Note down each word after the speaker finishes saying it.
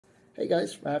Hey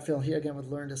guys, Raphael here again with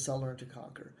Learn to Sell, Learn to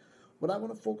Conquer. What I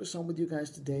want to focus on with you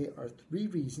guys today are 3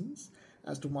 reasons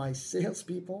as to why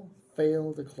salespeople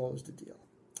fail to close the deal.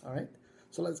 All right,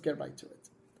 so let's get right to it.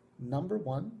 Number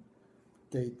 1,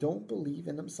 they don't believe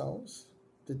in themselves,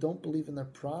 they don't believe in their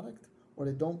product, or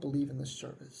they don't believe in the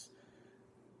service.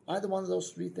 Either one of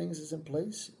those 3 things is in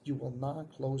place, you will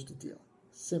not close the deal.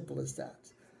 Simple as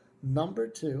that. Number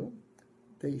 2,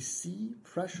 they see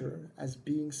pressure as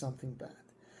being something bad.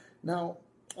 Now,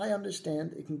 I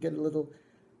understand it can get a little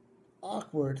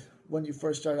awkward when you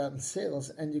first start out in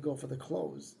sales and you go for the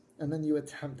close and then you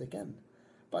attempt again.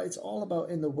 But it's all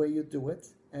about in the way you do it,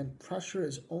 and pressure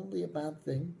is only a bad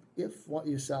thing if what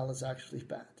you sell is actually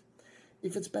bad.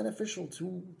 If it's beneficial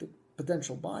to the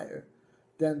potential buyer,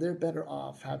 then they're better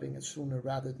off having it sooner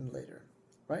rather than later,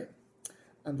 right?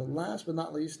 And the last but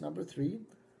not least, number 3,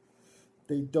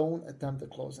 they don't attempt to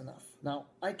close enough. Now,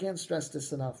 I can't stress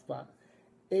this enough, but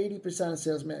 80% of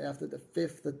salesmen after the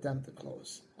 5th attempt to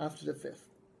close, after the 5th.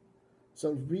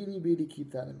 So really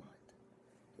keep that in mind.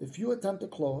 If you attempt to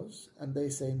close and they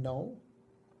say no,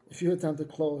 if you attempt to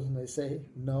close and they say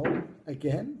no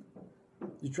again,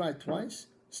 you tried twice,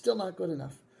 still not good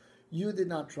enough. You did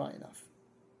not try enough.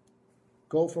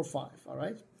 Go for 5, all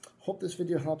right? Hope this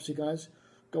video helps you guys.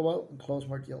 Go out and close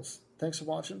more deals. Thanks for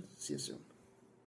watching. See you soon.